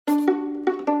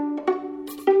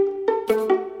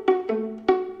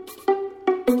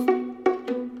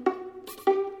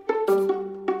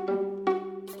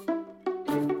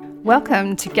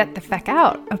Welcome to Get the Feck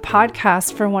Out, a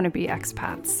podcast for wannabe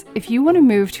expats. If you want to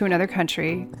move to another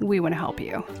country, we want to help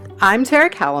you. I'm Tara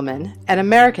Kellerman, an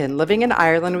American living in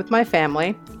Ireland with my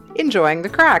family, enjoying the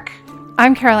crack.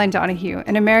 I'm Caroline Donahue,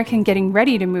 an American getting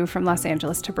ready to move from Los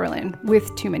Angeles to Berlin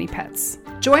with too many pets.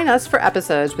 Join us for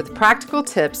episodes with practical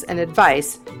tips and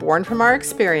advice born from our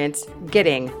experience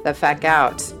getting the feck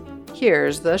out.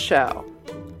 Here's the show.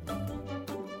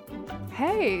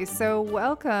 Hey, so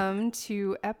welcome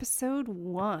to episode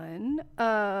 1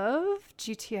 of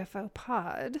GTFO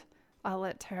Pod. I'll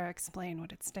let Tara explain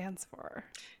what it stands for.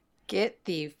 Get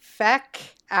the feck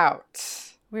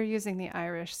out. We're using the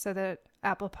Irish so that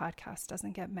Apple Podcast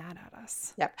doesn't get mad at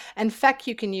us. Yep. And feck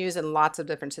you can use in lots of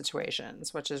different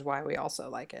situations, which is why we also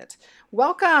like it.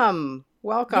 Welcome.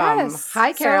 Yes.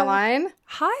 Hi, Caroline.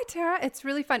 Hi, Tara. It's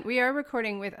really fun. We are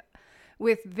recording with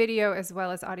video as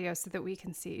well as audio so that we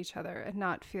can see each other and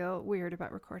not feel weird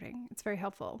about recording. It's very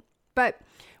helpful. But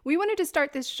we wanted to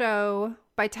start this show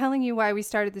by telling you why we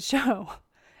started the show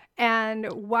and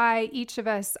why each of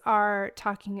us are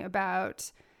talking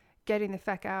about getting the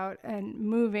feck out and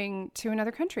moving to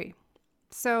another country.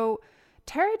 So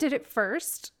Tara did it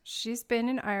first. She's been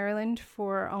in Ireland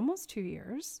for almost 2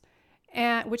 years,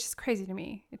 and which is crazy to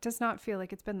me. It does not feel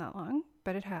like it's been that long,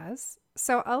 but it has.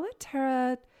 So I'll let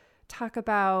Tara talk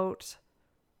about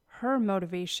her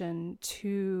motivation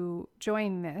to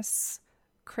join this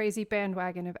crazy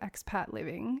bandwagon of expat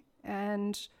living,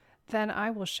 and then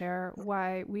I will share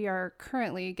why we are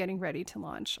currently getting ready to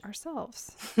launch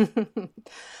ourselves.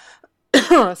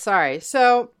 Sorry.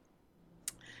 So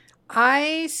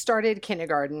I started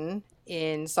kindergarten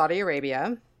in Saudi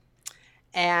Arabia,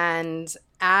 and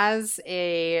as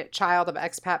a child of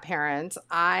expat parents,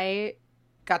 I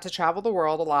got to travel the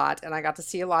world a lot, and I got to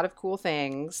see a lot of cool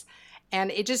things.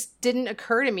 And it just didn't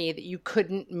occur to me that you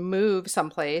couldn't move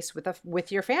someplace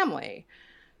with your family.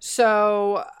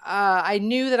 So I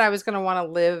knew that I was going to want to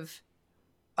live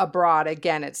abroad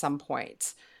again at some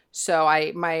point. So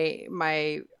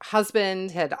my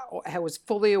husband was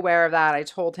fully aware of that. I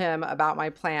told him about my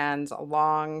plans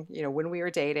along, when we were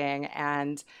dating.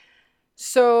 And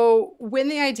so when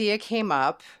the idea came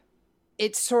up,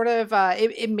 it sort of,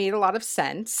 it made a lot of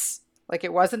sense. Like,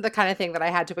 it wasn't the kind of thing that I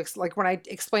had to, like, when I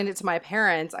explained it to my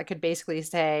parents, I could basically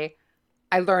say,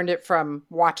 I learned it from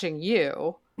watching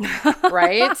you,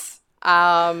 right?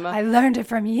 I learned it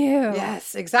from you.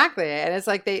 Yes, exactly. And it's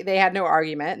like they had no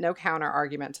argument, no counter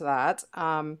argument to that.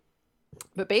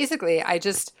 But basically, I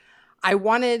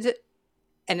wanted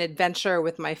an adventure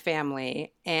with my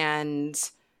family, and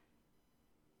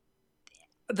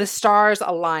the stars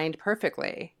aligned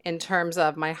perfectly in terms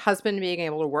of my husband being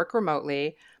able to work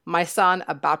remotely, my son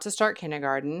about to start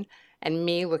kindergarten, and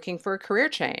me looking for a career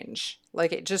change.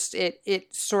 Like,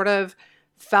 it sort of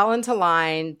fell into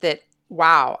line that,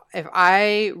 wow, if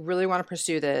I really want to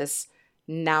pursue this,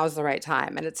 now's the right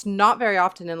time. And it's not very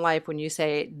often in life when you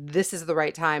say this is the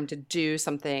right time to do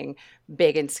something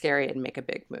big and scary and make a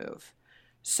big move.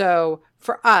 So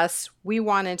for us, we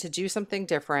wanted to do something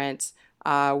different.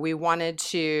 We wanted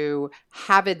to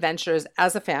have adventures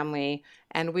as a family,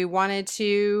 and we wanted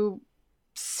to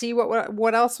see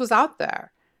what else was out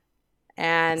there.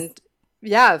 And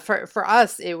yeah, for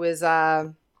us, it was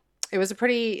a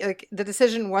pretty, like, the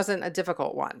decision wasn't a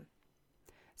difficult one.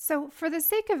 So for the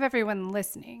sake of everyone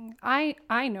listening,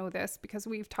 I know this because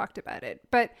we've talked about it,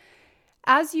 but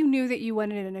as you knew that you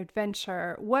wanted an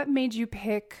adventure, what made you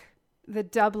pick the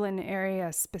Dublin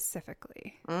area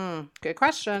specifically? Good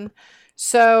question.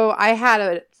 So I had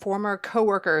a former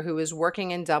coworker who was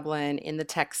working in Dublin in the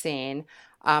tech scene.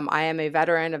 I am a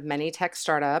veteran of many tech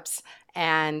startups,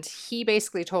 and he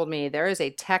basically told me there is a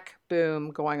tech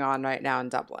boom going on right now in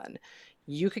Dublin.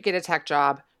 You could get a tech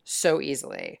job so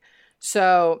easily.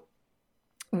 So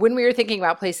when we were thinking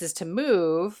about places to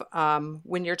move,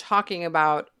 when you're talking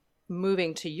about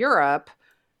moving to Europe,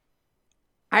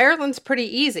 Ireland's pretty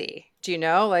easy. Do you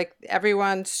know? Like,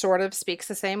 everyone sort of speaks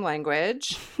the same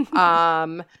language.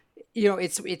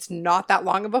 It's not that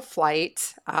long of a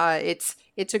flight. It's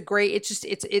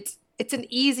an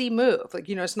easy move. Like,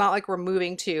 it's not like we're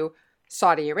moving to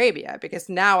Saudi Arabia, because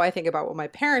now I think about what my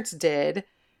parents did,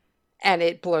 and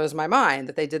it blows my mind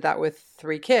that they did that with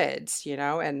 3 kids,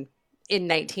 and in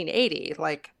 1980,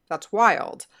 like, that's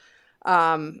wild.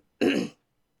 So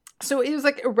it was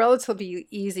like a relatively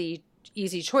easy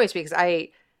choice, because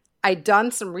I'd done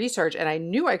some research and I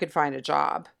knew I could find a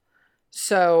job.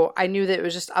 So I knew that it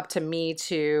was just up to me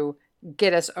to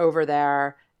get us over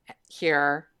there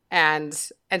here and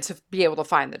to be able to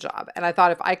find the job. And I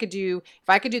thought if I could do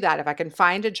that, if I can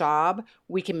find a job,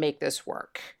 we can make this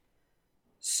work.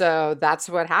 So that's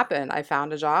what happened. I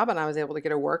found a job and I was able to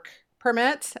get a work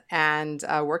permit and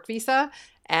a work visa.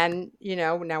 And,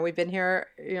 now we've been here,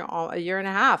 a year and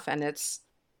a half, and it's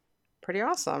pretty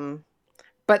awesome.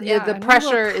 But Yeah, the and we will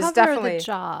pressure is cover the definitely,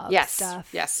 job yes, stuff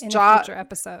yes, in a future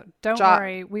episode. Don't job,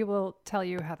 worry, we will tell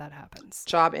you how that happens.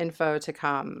 job info to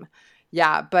come.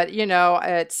 Yeah, but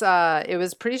it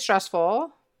was pretty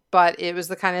stressful, but it was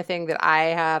the kind of thing that I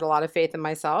had a lot of faith in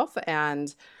myself,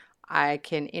 and I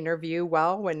can interview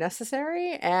well when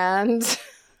necessary. And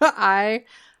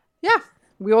yeah,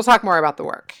 we will talk more about the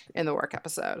work in the work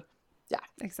episode. Yeah.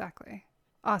 Exactly.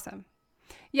 Awesome.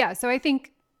 Yeah, so I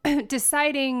think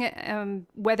deciding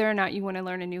whether or not you want to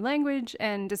learn a new language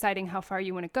and deciding how far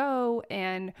you want to go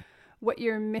and what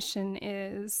your mission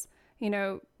is.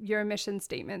 Your mission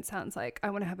statement sounds like,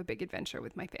 I want to have a big adventure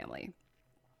with my family.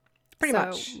 Pretty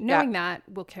much. So knowing that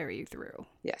will carry you through.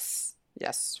 Yes.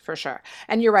 Yes, for sure.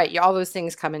 And you're right. All those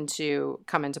things come into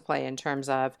play in terms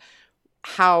of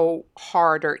how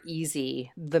hard or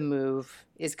easy the move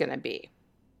is going to be.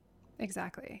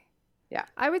 Exactly. Yeah.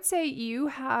 I would say you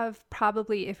have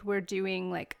probably, if we're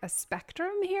doing like a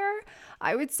spectrum here,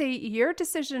 I would say your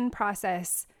decision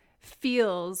process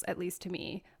feels, at least to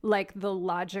me, like the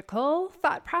logical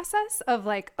thought process of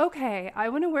like, okay, I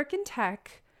want to work in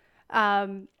tech.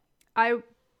 I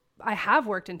have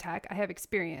worked in tech. I have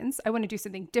experience. I want to do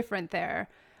something different there.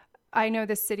 I know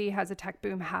this city has a tech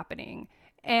boom happening,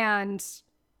 and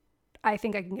I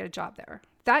think I can get a job there.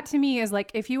 That to me is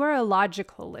like, if you are a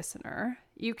logical listener,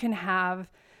 you can have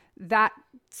that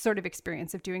sort of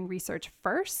experience of doing research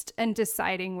first and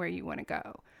deciding where you want to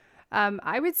go.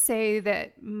 I would say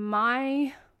that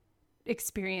my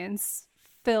experience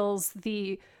fills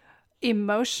the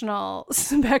emotional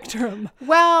spectrum.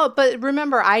 Well, but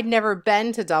remember, I'd never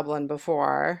been to Dublin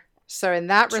before. So in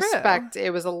that True. respect,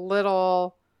 it was a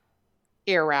little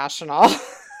irrational.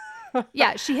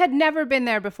 Yeah, she had never been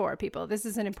there before, people. This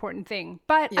is an important thing.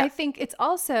 But Yeah. I think it's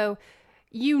also,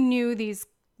 you knew these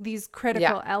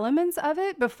critical elements of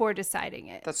it before deciding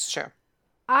it. That's true.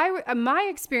 My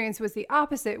experience was the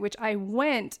opposite, which I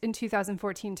went in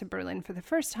 2014 to Berlin for the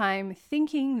first time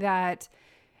thinking that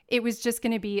it was just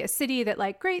going to be a city that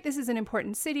like, great, this is an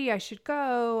important city, I should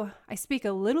go. I speak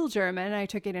a little German. I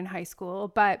took it in high school,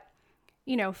 but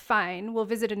fine. We'll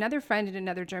visit another friend in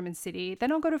another German city.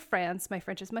 Then I'll go to France. My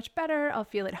French is much better. I'll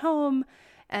feel at home.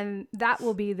 And that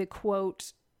will be the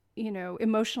quote,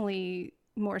 emotionally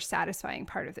more satisfying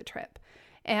part of the trip.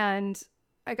 And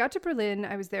I got to Berlin.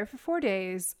 I was there for 4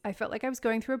 days. I felt like I was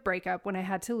going through a breakup when I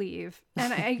had to leave.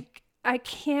 And I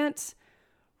can't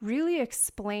really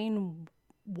explain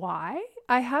why.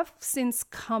 I have since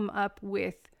come up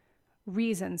with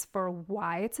reasons for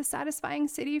why it's a satisfying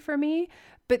city for me,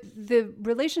 but the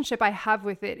relationship I have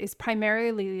with it is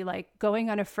primarily like going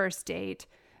on a first date,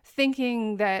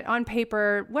 thinking that on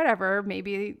paper, whatever,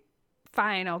 maybe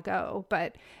fine, I'll go,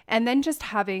 and then just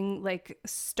having like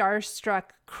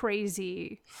starstruck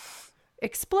crazy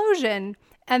explosion,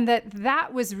 and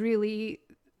that was really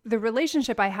the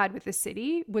relationship I had with the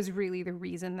city was really the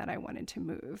reason that I wanted to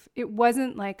move. It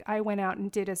wasn't like I went out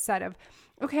and did a set of,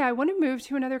 okay, I want to move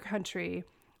to another country.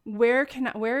 Where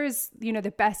is,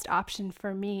 the best option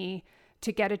for me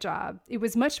to get a job? It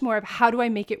was much more of, how do I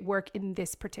make it work in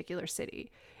this particular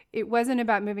city? It wasn't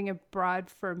about moving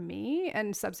abroad for me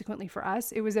and subsequently for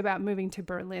us. It was about moving to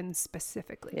Berlin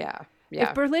specifically. Yeah.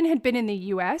 If Berlin had been in the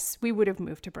US, we would have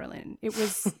moved to Berlin. It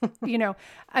was,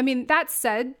 that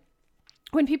said,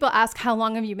 when people ask, how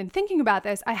long have you been thinking about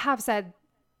this? I have said,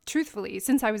 truthfully,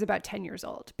 since I was about 10 years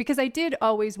old, because I did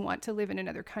always want to live in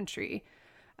another country.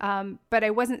 But I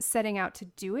wasn't setting out to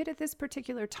do it at this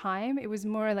particular time. It was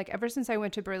more like ever since I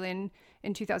went to Berlin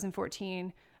in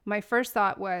 2014, my first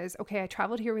thought was, okay, I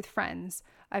traveled here with friends.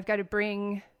 I've got to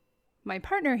bring my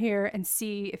partner here and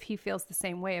see if he feels the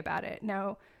same way about it.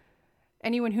 Now,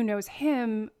 anyone who knows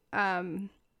him,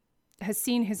 has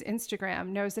seen his Instagram,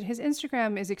 knows that his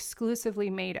Instagram is exclusively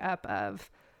made up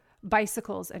of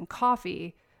bicycles and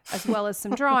coffee, as well as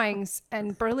some drawings.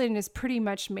 And Berlin is pretty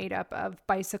much made up of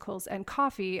bicycles and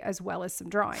coffee, as well as some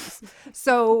drawings.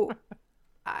 So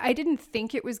I didn't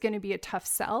think it was going to be a tough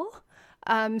sell.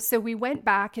 So we went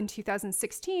back in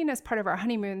 2016 as part of our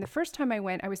honeymoon. The first time I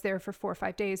went, I was there for 4 or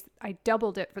 5 days. I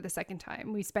doubled it for the second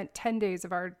time. We spent 10 days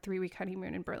of our 3-week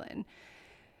honeymoon in Berlin.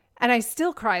 And I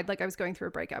still cried like I was going through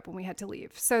a breakup when we had to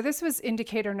leave. So this was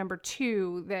indicator number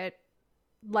 2 that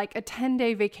like a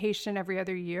 10-day vacation every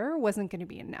other year wasn't going to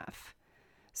be enough.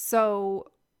 So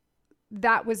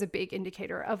that was a big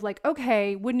indicator of like,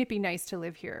 okay, wouldn't it be nice to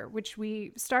live here? Which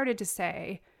we started to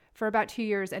say for about 2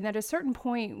 years. And at a certain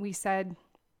point we said,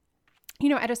 you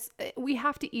know, we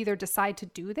have to either decide to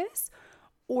do this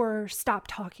or stop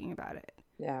talking about it.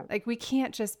 Yeah. Like, we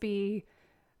can't just be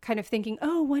kind of thinking,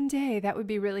 oh, one day that would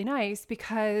be really nice,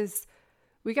 because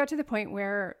we got to the point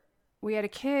where we had a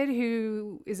kid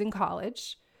who is in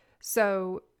college.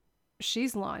 So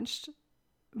she's launched.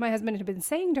 My husband had been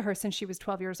saying to her since she was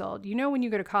 12 years old, you know, when you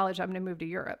go to college, I'm going to move to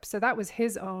Europe. So that was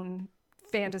his own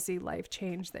fantasy life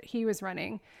change that he was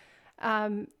running.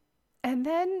 And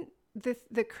then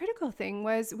the critical thing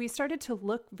was we started to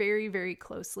look very, very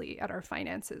closely at our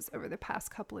finances over the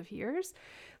past couple of years,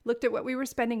 looked at what we were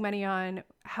spending money on,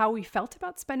 how we felt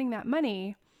about spending that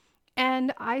money.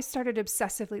 And I started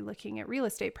obsessively looking at real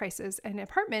estate prices and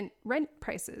apartment rent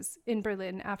prices in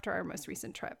Berlin after our most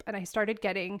recent trip. And I started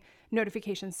getting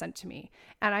notifications sent to me.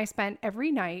 And I spent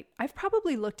every night, I've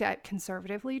probably looked at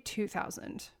conservatively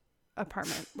 2,000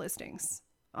 apartment listings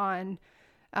on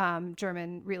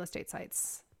German real estate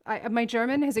sites. My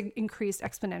German has increased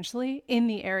exponentially in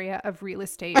the area of real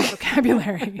estate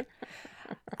vocabulary.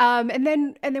 And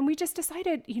then we just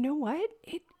decided, you know what?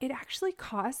 It actually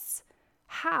costs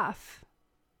half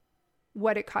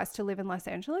what it costs to live in Los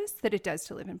Angeles that it does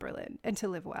to live in Berlin and to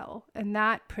live well. And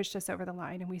that pushed us over the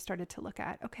line. And we started to look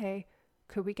at, okay,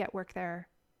 could we get work there?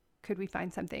 Could we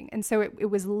find something? And so it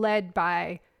was led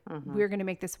by, we're going to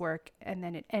make this work. And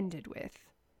then it ended with,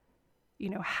 you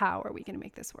know, how are we going to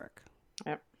make this work?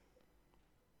 Yep.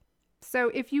 So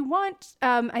if you want,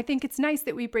 I think it's nice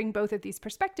that we bring both of these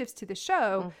perspectives to the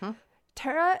show.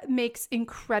 Tara makes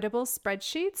incredible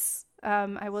spreadsheets.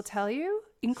 I will tell you,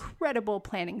 incredible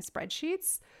planning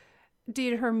spreadsheets.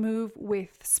 Did her move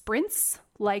with sprints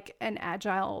like an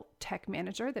agile tech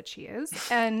manager that she is.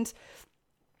 And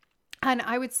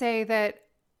I would say that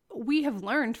we have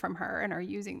learned from her and are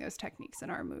using those techniques in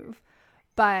our move.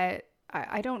 But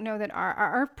I don't know that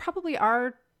our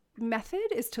method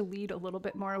is to lead a little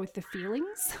bit more with the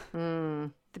feelings,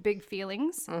 the big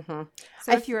feelings. So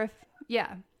if you're,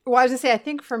 Well, I was gonna say, I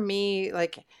think for me,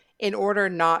 like, in order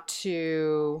not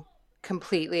to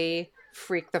completely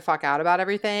freak the fuck out about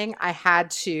everything, I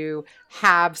had to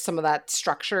have some of that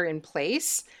structure in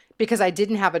place because I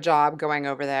didn't have a job going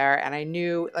over there. And I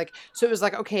knew, like, so it was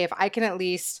like, okay, if I can at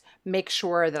least make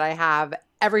sure that I have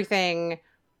everything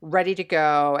ready to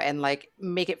go and like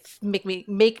make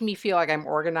me feel like I'm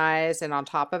organized and on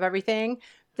top of everything,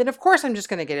 then of course I'm just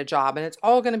going to get a job and it's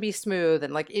all going to be smooth.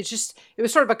 And like, it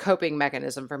was sort of a coping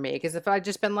mechanism for me. Because if I'd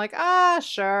just been like,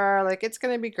 sure, like it's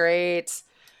going to be great.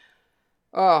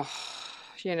 Oh,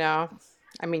 you know,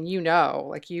 I mean, you know,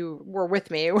 like you were with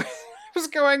me. I was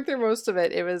going through most of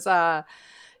it. It was,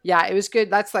 it was good.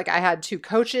 That's like, I had 2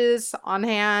 coaches on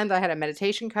hand. I had a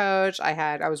meditation coach.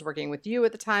 I was working with you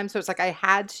at the time. So it's like, I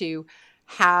had to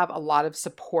have a lot of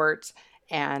support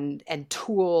and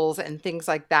tools and things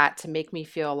like that to make me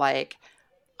feel like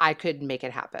I could make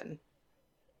it happen.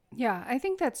 Yeah, I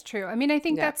think that's true. I mean, I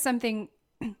think that's something.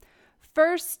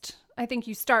 First, I think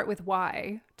you start with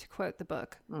why, to quote the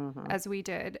book, as we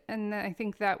did. And I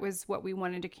think that was what we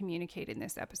wanted to communicate in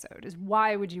this episode, is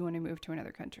why would you want to move to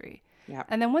another country? Yeah.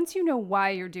 And then once you know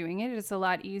why you're doing it, it's a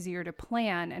lot easier to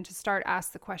plan and to start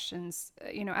asking the questions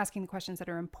that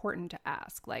are important to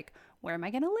ask. Like, where am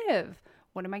I going to live?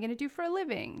 What am I going to do for a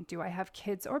living? Do I have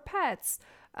kids or pets?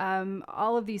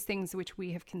 All of these things which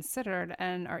we have considered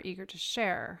and are eager to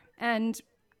share. And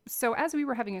so as we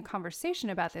were having a conversation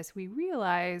about this, we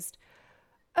realized,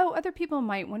 other people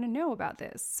might want to know about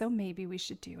this. So maybe we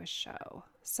should do a show.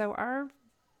 So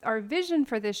our vision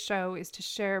for this show is to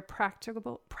share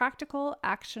practical,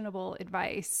 actionable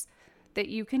advice that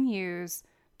you can use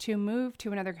to move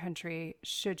to another country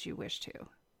should you wish to.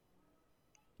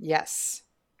 Yes.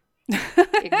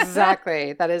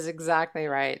 Exactly. That is exactly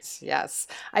right. Yes.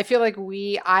 I feel like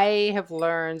I have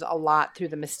learned a lot through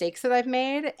the mistakes that I've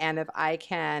made. And if I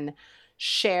can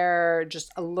share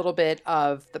just a little bit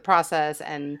of the process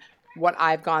and what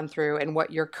I've gone through and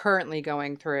what you're currently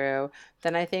going through,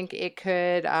 then I think it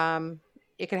could help,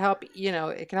 it can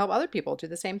help other people do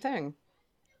the same thing.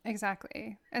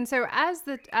 Exactly. And so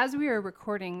as we are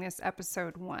recording this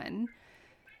episode 1,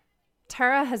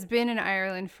 Tara has been in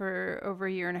Ireland for over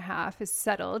a year and a half, is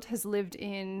settled, has lived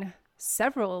in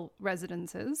several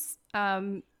residences.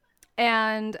 And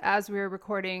as we're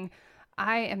recording,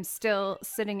 I am still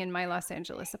sitting in my Los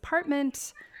Angeles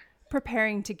apartment,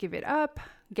 preparing to give it up,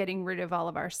 getting rid of all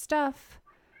of our stuff,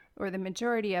 or the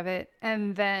majority of it,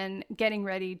 and then getting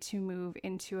ready to move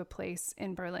into a place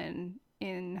in Berlin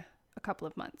in a couple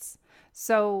of months.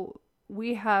 So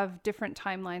we have different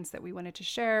timelines that we wanted to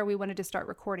share. We wanted to start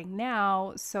recording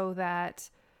now so that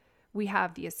we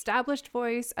have the established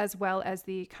voice as well as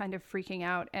the kind of freaking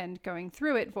out and going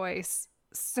through it voice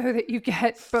so that you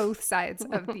get both sides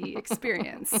of the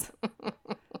experience.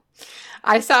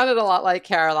 I sounded a lot like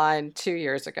Caroline 2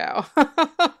 years ago.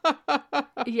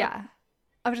 Yeah.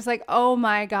 I was just like, oh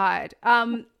my God.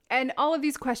 And all of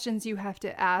these questions you have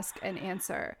to ask and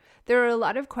answer. There are a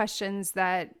lot of questions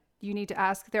that you need to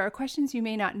ask. There are questions you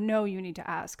may not know you need to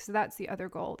ask. So that's the other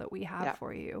goal that we have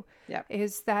for you,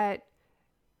 is that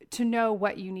to know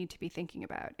what you need to be thinking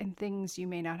about and things you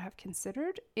may not have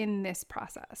considered in this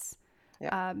process.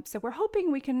 So we're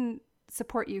hoping we can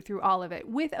support you through all of it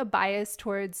with a bias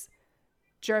towards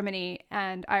Germany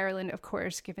and Ireland, of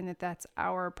course, given that that's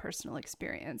our personal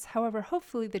experience. However,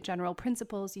 hopefully the general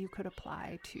principles you could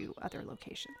apply to other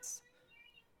locations.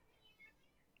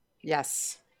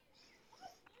 Yes.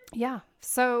 Yeah.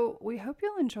 So we hope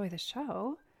you'll enjoy the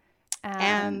show.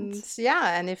 And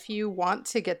if you want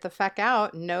to get the feck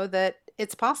out, know that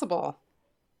it's possible.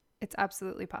 It's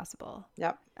absolutely possible.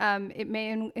 Yep. It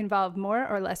may involve more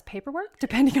or less paperwork,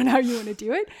 depending on how you want to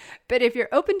do it. But if you're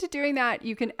open to doing that,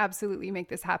 you can absolutely make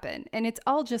this happen. And it's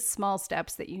all just small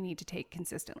steps that you need to take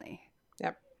consistently.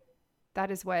 Yep.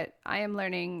 That is what I am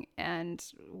learning and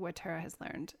what Tara has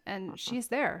learned. And she's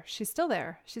there. She's still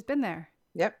there. She's been there.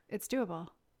 Yep. It's doable.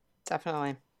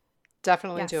 Definitely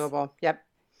Yes. doable. Yep.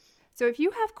 So if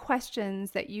you have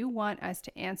questions that you want us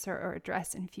to answer or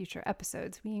address in future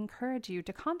episodes, we encourage you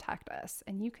to contact us.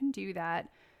 And you can do that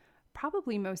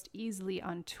probably most easily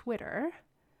on Twitter,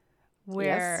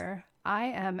 where I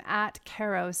am at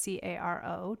Caro,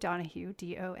 Caro, Donahue,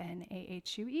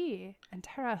 Donahue. And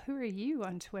Tara, who are you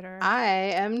on Twitter? I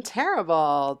am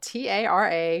terrible,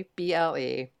 Tarable.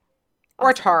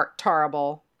 Or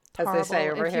tarable, as they say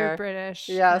over if here. You're British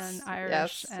and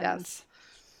Irish.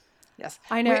 Yes.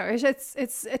 I know.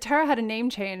 It's Tara had a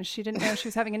name change. She didn't know she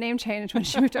was having a name change when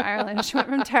she moved to Ireland. She went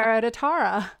from Tara to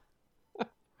Tara.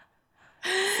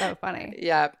 So funny.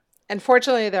 Yeah. And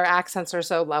fortunately, their accents are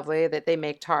so lovely that they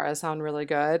make Tara sound really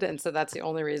good. And so that's the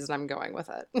only reason I'm going with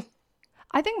it.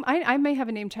 I think I may have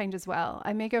a name change as well.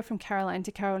 I may go from Caroline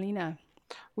to Carolina.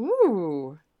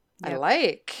 Ooh, yep. I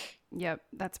like. Yep.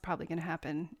 That's probably going to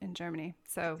happen in Germany.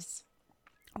 So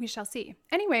we shall see.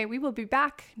 Anyway, we will be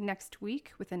back next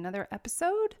week with another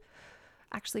episode.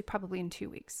 Actually, probably in 2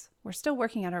 weeks. We're still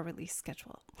working on our release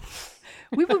schedule.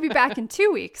 We will be back in 2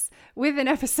 weeks with an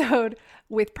episode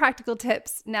with practical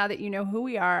tips now that you know who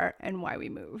we are and why we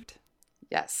moved.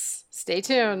 Yes. Stay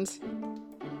tuned.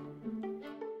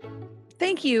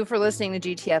 Thank you for listening to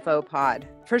GTFO Pod.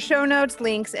 For show notes,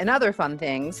 links, and other fun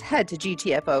things, head to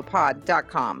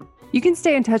gtfopod.com. You can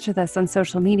stay in touch with us on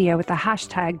social media with the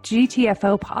hashtag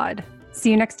GTFOpod.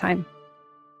 See you next time.